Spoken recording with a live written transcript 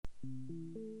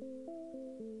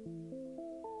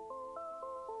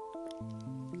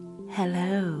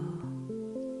Hello,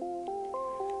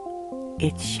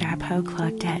 it's Chapeau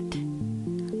Claudette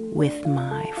with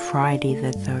my Friday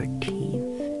the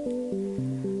 13th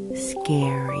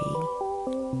scary,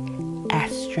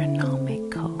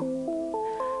 astronomical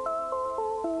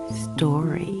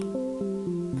story.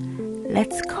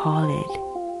 Let's call it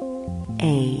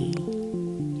a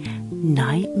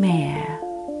nightmare,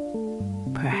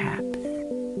 perhaps.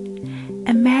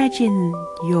 Imagine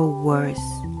your worst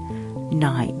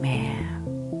nightmare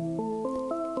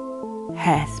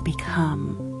has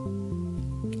become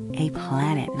a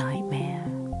planet nightmare.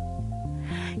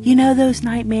 You know those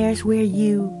nightmares where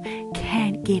you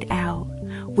can't get out,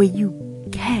 where you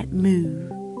can't move,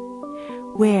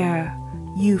 where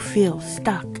you feel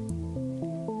stuck.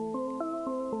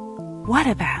 What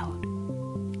about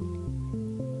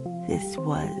this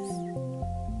was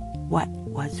what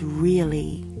was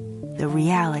really the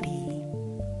reality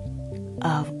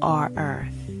of our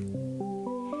Earth?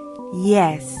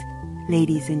 Yes,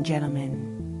 ladies and gentlemen,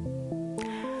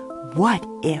 what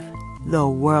if the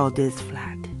world is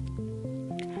flat?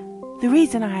 The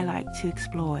reason I like to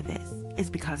explore this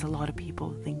is because a lot of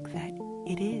people think that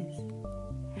it is.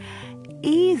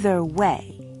 Either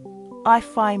way, I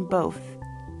find both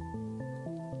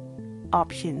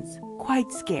options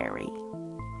quite scary.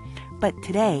 But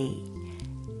today,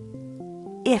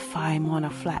 if I'm on a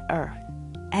flat Earth,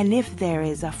 and if there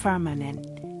is a firmament,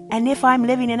 and if I'm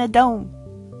living in a dome,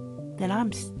 then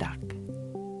I'm stuck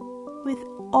with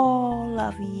all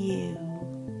of you,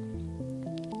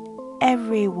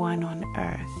 everyone on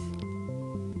Earth,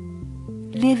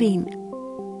 living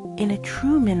in a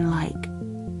Truman-like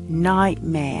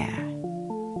nightmare.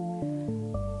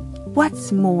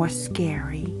 What's more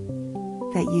scary,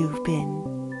 that you've been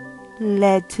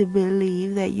led to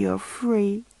believe that you're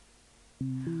free?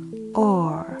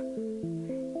 Or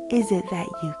is it that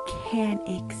you can't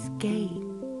escape?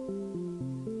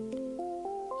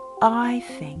 I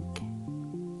think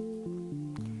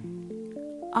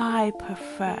I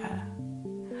prefer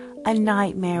a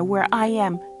nightmare where I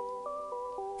am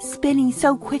spinning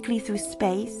so quickly through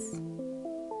space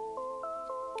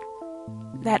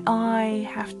that I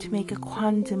have to make a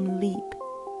quantum leap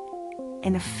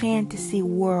in a fantasy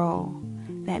world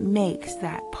that makes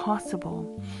that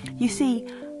possible. You see,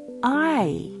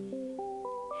 I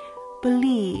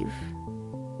believe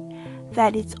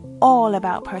that it's all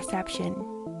about perception.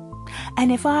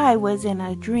 And if I was in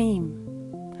a dream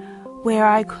where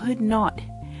I could not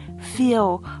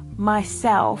feel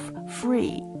myself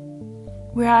free,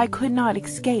 where I could not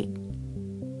escape,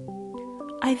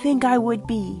 I think I would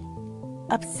be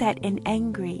upset and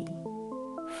angry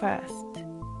first.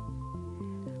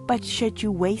 But should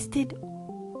you waste it?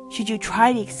 Should you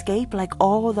try to escape like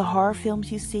all the horror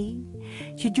films you see?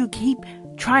 Should you keep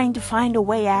trying to find a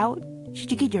way out? Should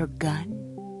you get your gun?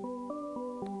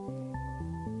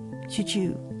 Should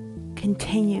you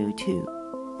continue to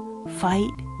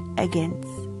fight against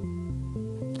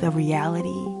the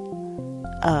reality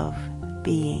of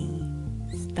being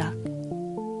stuck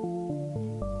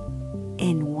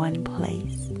in one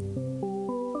place?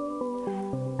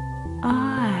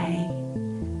 I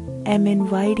am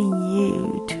inviting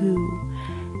you to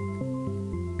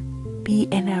be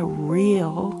in a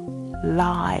real,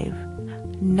 live,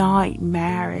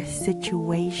 nightmarish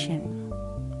situation.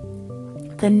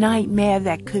 The nightmare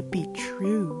that could be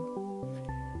true.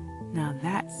 Now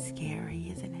that's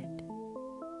scary, isn't it?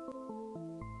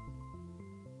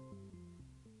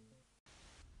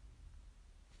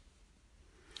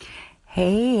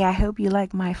 Hey, I hope you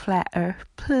like my Flat Earth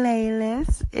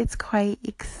playlist. It's quite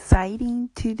exciting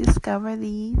to discover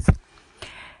these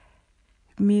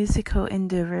musical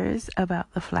endeavors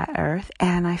about the flat Earth,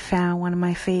 and I found one of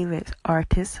my favorite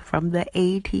artists from the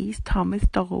 80s, Thomas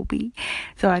Dolby.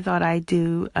 So I thought I'd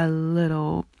do a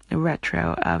little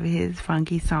retro of his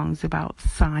funky songs about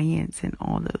science and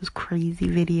all those crazy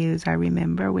videos I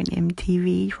remember when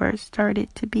MTV first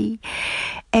started to be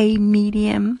a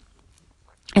medium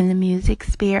in the music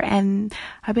sphere. And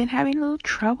I've been having a little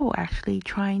trouble actually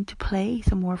trying to play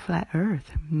some more Flat Earth.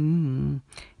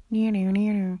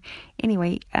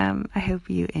 Anyway, I hope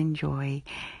you enjoy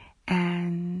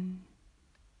and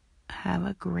have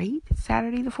a great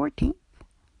Saturday the 14th.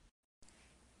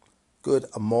 Good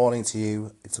morning to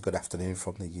you. It's a good afternoon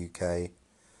from the UK.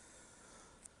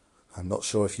 I'm not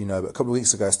sure if you know, but a couple of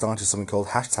weeks ago I started something called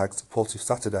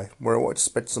 #SupportiveSaturday, where I wanted to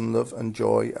spread some love and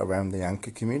joy around the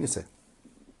Anchor community.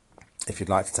 If you'd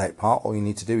like to take part, all you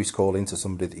need to do is call into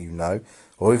somebody that you know,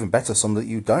 or even better, somebody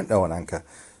that you don't know on Anchor,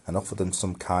 and offer them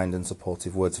some kind and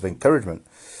supportive words of encouragement.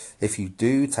 If you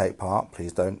do take part,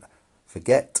 please don't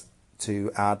forget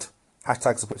to add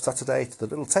Hashtag Supportive Saturday to the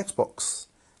little text box.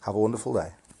 Have a wonderful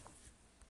day.